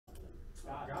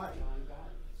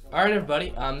Alright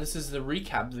everybody, this is the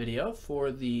recap video for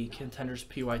the Contenders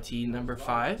PYT number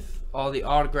 5. All the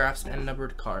autographs and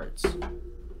numbered cards.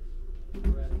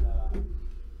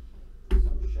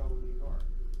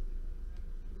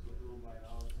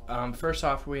 First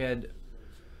off, we had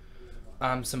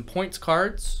some points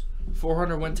cards.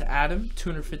 400 went to Adam,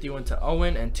 250 went to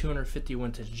Owen, and 250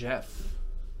 went to Jeff.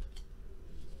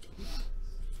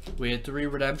 We had 3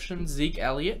 redemptions. Zeke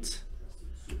Elliott.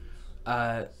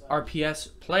 RPS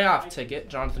playoff ticket,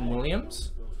 Jonathan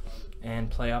Williams.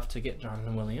 And playoff ticket,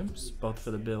 Jonathan Williams. Both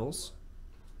for the Bills.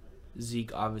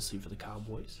 Zeke, obviously, for the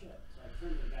Cowboys.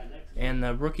 And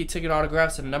the rookie ticket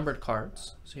autographs and numbered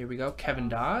cards. So here we go. Kevin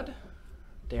Dodd.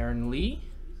 Darren Lee.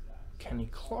 Kenny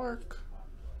Clark.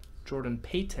 Jordan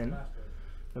Payton.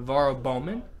 Navarro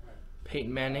Bowman.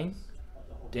 Peyton Manning.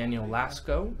 Daniel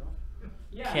Lasco.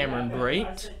 Cameron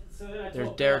Brate.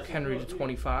 There's Derrick Henry to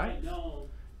 25.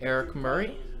 Eric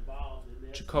Murray.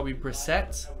 Jacoby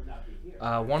Brissett.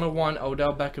 101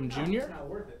 Odell Beckham Jr.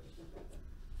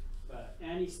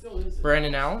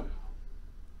 Brandon Allen.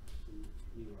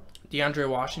 DeAndre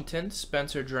Washington.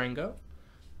 Spencer Drango.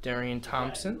 Darian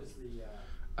Thompson.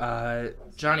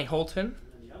 Johnny Holton.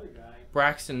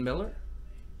 Braxton Miller.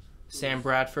 Sam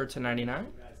Bradford to 99.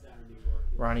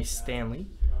 Ronnie Stanley.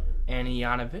 Annie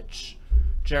Yanovich.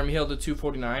 Jeremy Hill to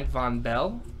 249. Von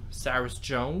Bell. Cyrus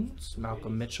Jones.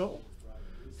 Malcolm Mitchell.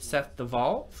 Seth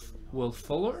DeVolve. Will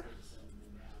Fuller.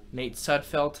 Nate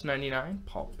Sudfeld to 99.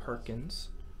 Paul Perkins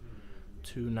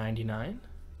to 99.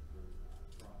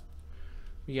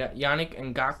 We got Yannick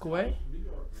Ngakoue.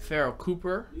 Farrell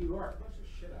Cooper.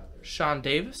 Sean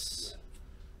Davis.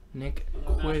 Nick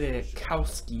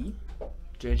Kwiatkowski.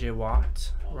 J.J.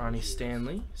 Watt. Ronnie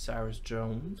Stanley. Cyrus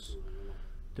Jones.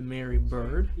 Demary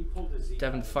Bird.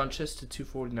 Devin Funchess to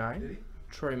 249.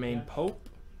 Troy Maine Pope.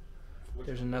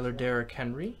 There's another Derrick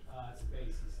Henry.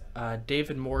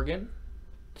 David Morgan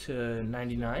to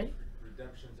 99.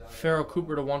 Farrell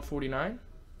Cooper to 149.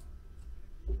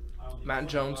 Matt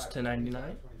Jones to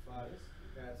 99.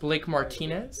 Blake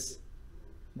Martinez.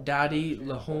 Daddy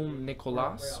Lahome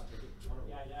Nicolas.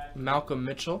 Malcolm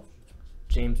Mitchell.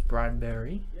 James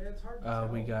Bradbury.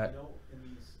 We got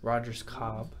Rogers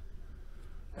Cobb.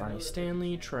 Ronnie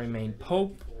Stanley. Troy Maine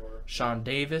Pope. Sean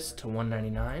Davis to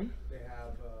 199.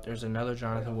 There's another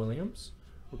Jonathan Williams.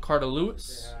 Ricardo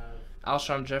Lewis.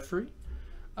 Alshon Jeffrey.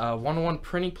 101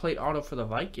 printing plate auto for the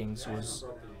Vikings was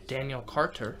Daniel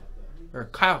Carter. Or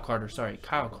Kyle Carter, sorry.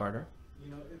 Kyle Carter.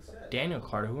 Daniel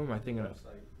Carter, who am I thinking of?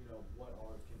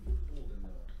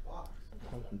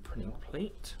 101 printing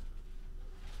plate.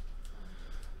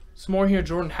 Some more here.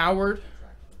 Jordan Howard.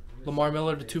 Lamar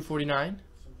Miller to 249.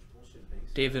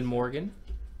 David Morgan.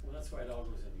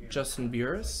 Justin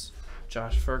Burris.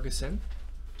 Josh Ferguson.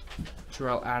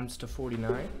 Jarrell Adams to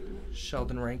 49.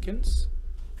 Sheldon Rankins.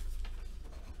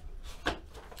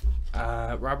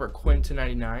 Robert Quinn to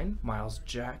 99. Miles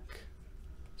Jack.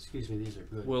 Excuse me, these are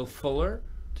good. Will Fuller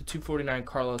to 249.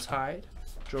 Carlos Hyde.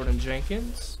 Jordan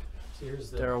Jenkins.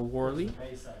 Darryl Worley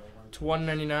to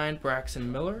 199.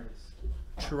 Braxton Miller.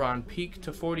 Teron Peak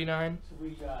to 49.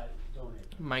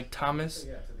 Mike Thomas.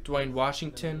 Dwayne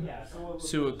Washington.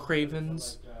 Sua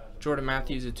Cravens. Jordan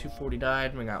Matthews at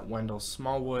 249. We got Wendell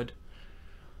Smallwood.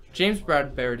 James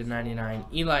Bradbury to 99.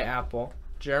 Eli Apple.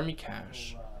 Jeremy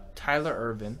Cash. Tyler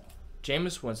Irvin.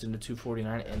 Jameis Winston to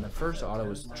 249. And the first auto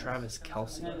was Travis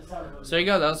Kelce. So there you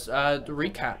go. That was the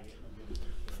recap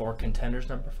for Contenders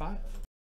number 5.